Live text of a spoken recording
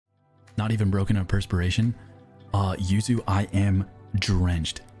Not even broken of perspiration. Yuzu, I am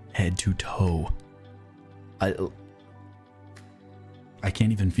drenched head to toe. I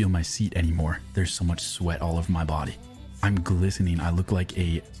can't even feel my seat anymore. There's so much sweat all over my body. I'm glistening. I look like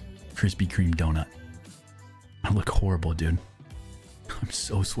a Krispy Kreme donut. I look horrible, dude. I'm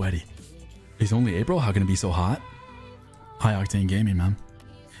so sweaty. It's only April? How can it be so hot? High octane gaming, man.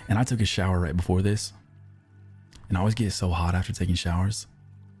 And I took a shower right before this. And I always get so hot after taking showers.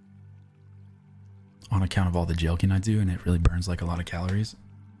 On account of all the jelking I do, and it really burns like a lot of calories.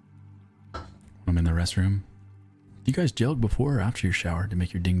 When I'm in the restroom. Do you guys jelk before or after your shower to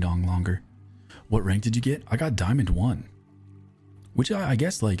make your ding dong longer? What rank did you get? I got Diamond 1. Which I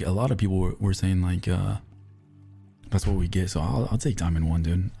guess like a lot of people were saying like that's what we get. So I'll take Diamond 1,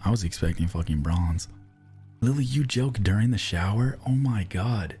 dude. I was expecting fucking bronze. Lily, you joke during the shower? Oh my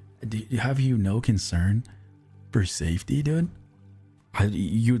god. Have you no concern for safety, dude?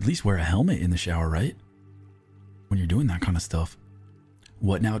 You at least wear a helmet in the shower, right? When you're doing that kind of stuff.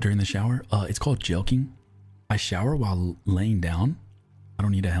 What now during the shower? It's called jelking. I shower while laying down. I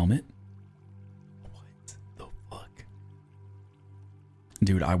don't need a helmet. What the fuck?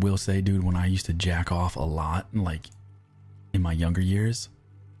 Dude, I will say, dude, when I used to jack off a lot, like in my younger years,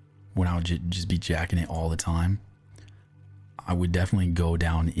 when I would just be jacking it all the time, I would definitely go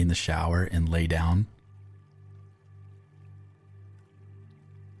down in the shower and lay down.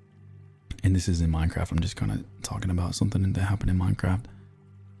 And this is in Minecraft. I'm just kind of talking about something that happened in Minecraft.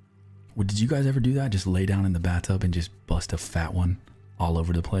 Well, did you guys ever do that? Just lay down in the bathtub and just bust a fat one all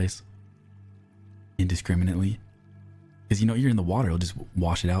over the place? Indiscriminately? Because, you know, you're in the water. It'll just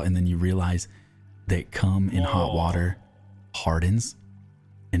wash it out. And then you realize that cum in hot water hardens.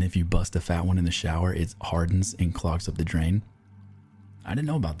 And if you bust a fat one in the shower, it hardens and clogs up the drain. I didn't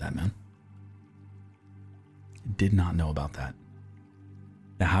know about that, man. Did not know about that.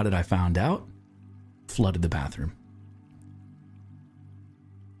 Now, how did I find out? Flooded the bathroom.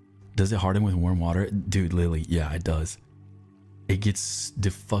 Does it harden with warm water? Dude, Lily, yeah, it does. It gets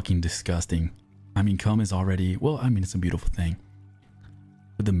fucking disgusting. I mean, cum is already, well, I mean, it's a beautiful thing.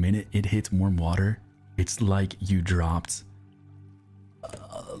 But the minute it hits warm water, it's like you dropped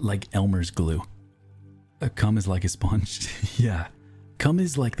like Elmer's glue. Cum is like a sponge. Yeah. Cum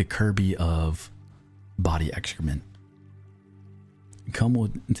is like the Kirby of body excrement. Cum will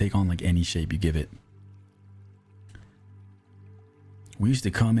take on like any shape you give it. We used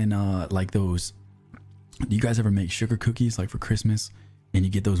to come in like those, do you guys ever make sugar cookies like for Christmas? And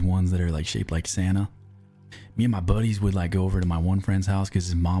you get those ones that are like shaped like Santa? Me and my buddies would like go over to my one friend's house because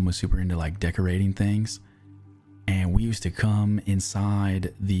his mom was super into like decorating things. And we used to come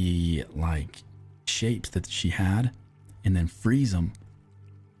inside the like shapes that she had and then freeze them.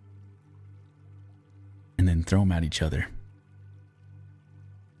 And then throw them at each other.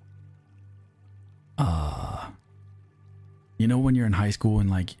 You know when you're in high school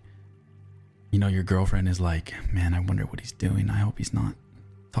and like, you know, your girlfriend is like, man, I wonder what he's doing. I hope he's not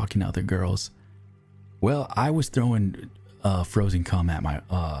talking to other girls. Well, I was throwing frozen cum at my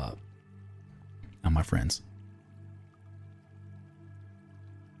friends.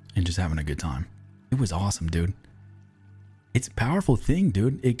 And just having a good time. It was awesome, dude. It's a powerful thing,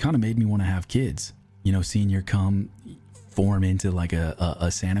 dude. It kind of made me want to have kids. You know, seeing your cum form into like a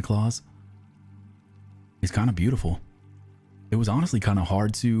Santa Claus. It's kind of beautiful. It was honestly kind of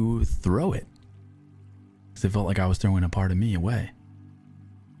hard to throw it. Because it felt like I was throwing a part of me away.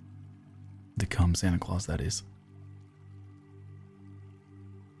 The cum Santa Claus, that is.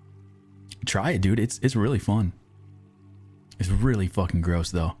 Try it, dude. It's really fun. It's really fucking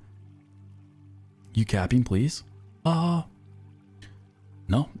gross, though. You capping, please? No.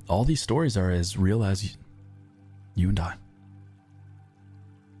 All these stories are as real as you and I.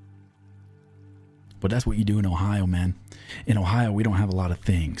 But that's what you do in Ohio, man. In Ohio, we don't have a lot of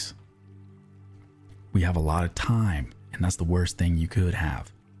things. We have a lot of time. And that's the worst thing you could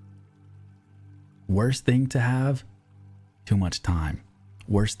have. Worst thing to have, too much time.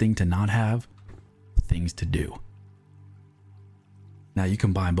 Worst thing to not have, things to do. Now you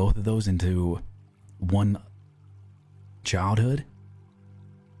combine both of those into one childhood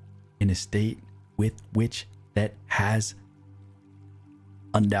in a state with which that has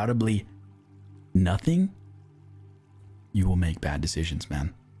undoubtedly nothing, you will make bad decisions,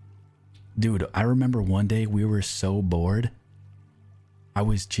 man. Dude, I remember one day we were so bored. I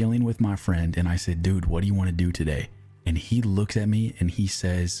was chilling with my friend and I said, dude, what do you want to do today? And he looks at me and he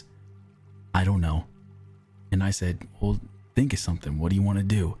says, I don't know. And I said, well, think of something. What do you want to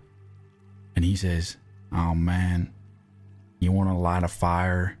do? And he says, oh man, you want to light a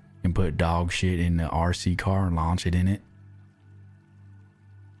fire and put dog shit in the RC car and launch it in it?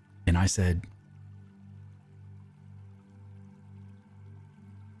 And I said,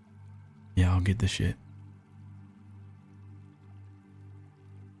 yeah, I'll get this shit.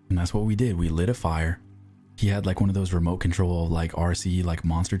 And that's what we did. We lit a fire. He had like one of those remote control like RC like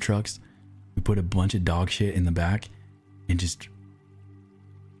monster trucks. We put a bunch of dog shit in the back and just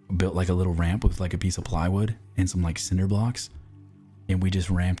built like a little ramp with like a piece of plywood and some like cinder blocks. And we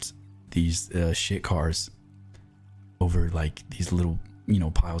just ramped these shit cars over like these little, you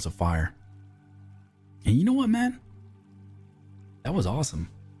know, piles of fire. And you know what, man? That was awesome.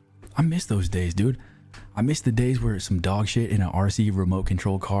 I miss those days, dude. I miss the days where some dog shit in an RC remote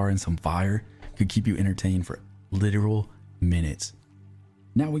control car and some fire could keep you entertained for literal minutes.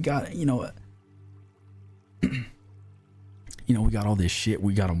 Now we got, you know, we got all this shit.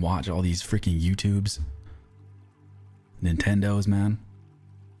 We got to watch all these freaking YouTubes. Nintendos, man.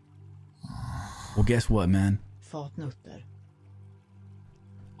 Well, guess what, man?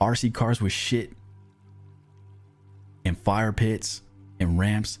 RC cars with shit and fire pits and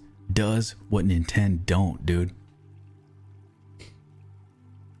ramps does what Nintendo don't, dude.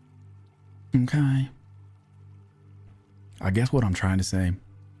 Okay. I guess what I'm trying to say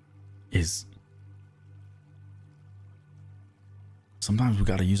is sometimes we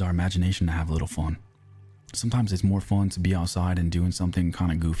got to use our imagination to have a little fun. Sometimes it's more fun to be outside and doing something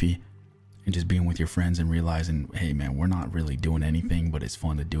kind of goofy and just being with your friends and realizing, hey man, we're not really doing anything, but it's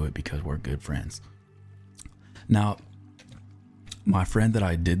fun to do it because we're good friends. Now, my friend that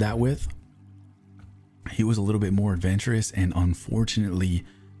I did that with, he was a little bit more adventurous, and unfortunately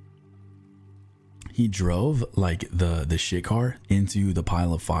he drove like the shit car into the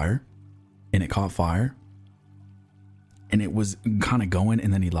pile of fire and it caught fire and it was kind of going,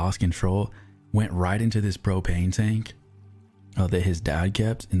 and then he lost control, went right into this propane tank that his dad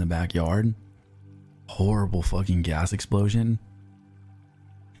kept in the backyard. Horrible fucking gas explosion.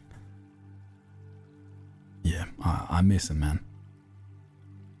 Yeah, I miss him, man.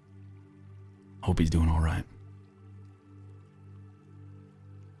 Hope he's doing all right.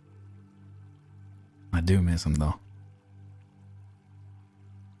 I do miss him though.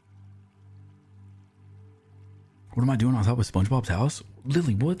 What am I doing on top of SpongeBob's house?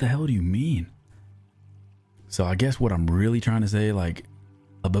 Lily, what the hell do you mean? So I guess what I'm really trying to say, like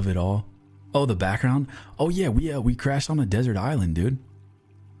above it all. Oh, the background. Oh yeah, we crashed on a desert island, dude.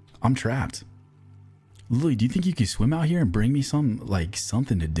 I'm trapped. Lily, do you think you could swim out here and bring me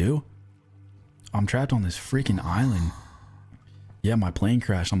something to do? I'm trapped on this freaking island. Yeah, my plane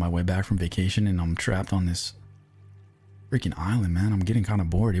crashed on my way back from vacation and I'm trapped on this freaking island, man. I'm getting kind of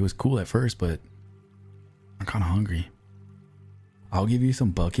bored. It was cool at first, but I'm kind of hungry. I'll give you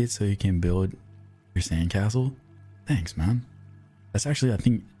some buckets so you can build your sandcastle. Thanks, man. That's actually, I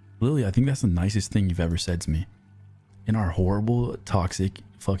think, Lily, I think that's the nicest thing you've ever said to me. In our horrible, toxic,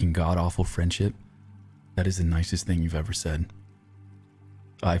 fucking god-awful friendship, that is the nicest thing you've ever said.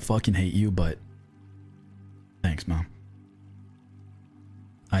 I fucking hate you, but thanks, Mom.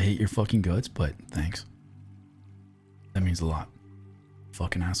 I hate your fucking guts, but thanks. That means a lot.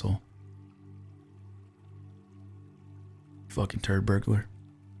 Fucking asshole. Fucking turd burglar.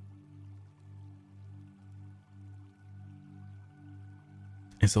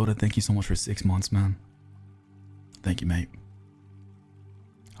 And Soda, thank you so much for 6 months, man. Thank you, mate.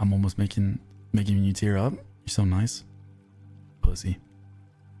 I'm almost making you tear up. You're so nice. Pussy.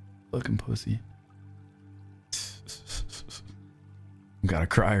 Fucking pussy. I'm got a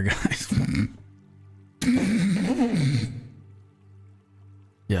crier, guys.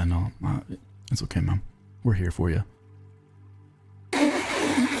 Yeah, no, it's okay, Mom. We're here for you.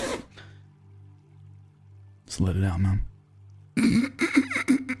 Just let it out, Mom.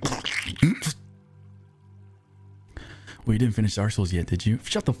 Well, you didn't finish Dark Souls yet, did you?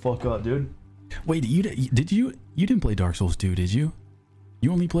 Shut the fuck up, dude. Wait, you didn't play Dark Souls 2, did you?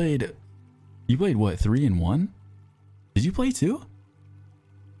 You only played, you played what, 3 and 1? Did you play 2?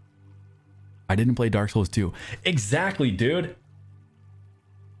 I didn't play Dark Souls 2. Exactly, dude.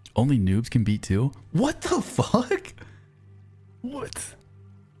 Only noobs can beat 2? What the fuck? What?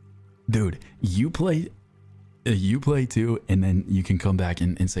 Dude, you play 2 and then you can come back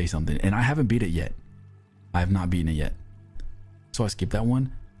and say something. And I haven't beat it yet. I have not beaten it yet. So I skipped that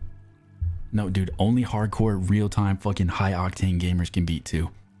one. No, dude, only hardcore, real-time, fucking high-octane gamers can beat 2.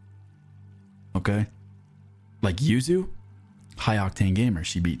 Okay? Like Yuzu, high-octane gamer,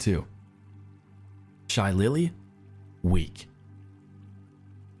 she beat 2. Shy Lily, weak.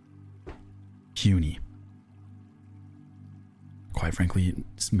 Puny. Quite frankly,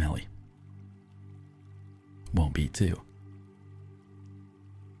 smelly. Won't beat 2.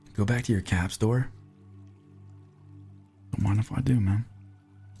 Go back to your cap store. Don't mind if I do, man.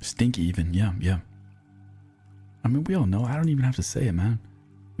 Stinky even. Yeah, yeah. I mean, we all know. I don't even have to say it, man.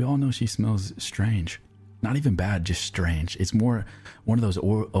 We all know she smells strange. Not even bad, just strange. It's more one of those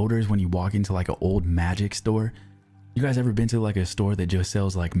odors when you walk into like an old magic store. You guys ever been to like a store that just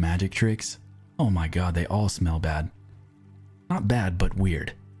sells like magic tricks? Oh my god, they all smell bad. Not bad, but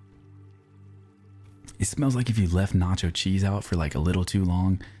weird. It smells like if you left nacho cheese out for like a little too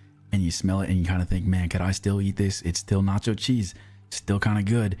long and you smell it and you kind of think, man, could I still eat this? It's still nacho cheese. It's still kind of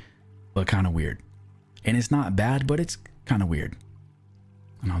good, but kind of weird. And it's not bad, but it's kind of weird.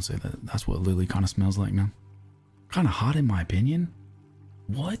 And I'll say that's what Lily kind of smells like now. Kind of hot in my opinion.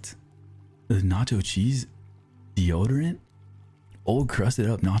 What? The nacho cheese deodorant? Old crusted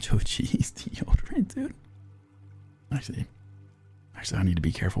up nacho cheese deodorant, dude. Actually, I need to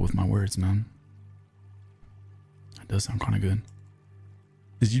be careful with my words, man. That does sound kind of good.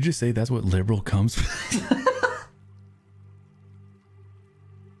 Did you just say that's what liberal comes from?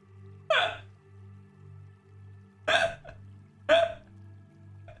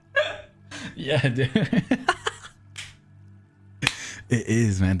 Yeah, dude. It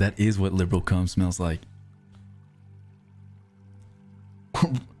is, man. That is what liberal cum smells like.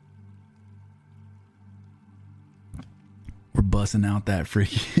 We're busting out that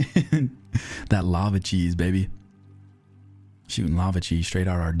freaking that lava cheese, baby. Shooting lava cheese straight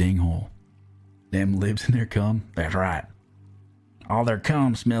out our ding hole. Them libs in their cum. That's right. All their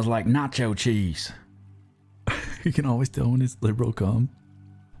cum smells like nacho cheese. You can always tell when it's liberal cum.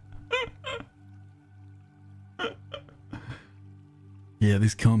 Yeah,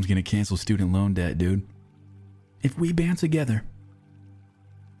 this cum's gonna cancel student loan debt, dude. If we band together.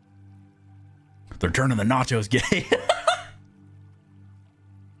 They're turning the nachos gay.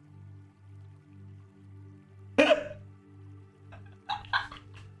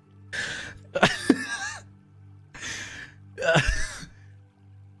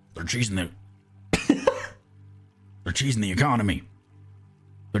 They're cheesing they're cheesing the economy.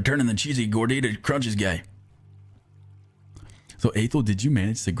 They're turning the cheesy gordita crunches gay. So Aethel, did you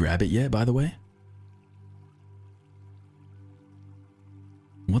manage to grab it yet, by the way?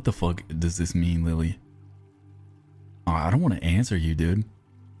 What the fuck does this mean, Lily? Oh, I don't want to answer you, dude.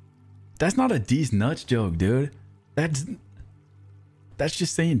 That's not a D's nuts joke, dude. That's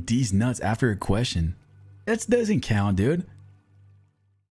just saying D's nuts after a question. That doesn't count, dude.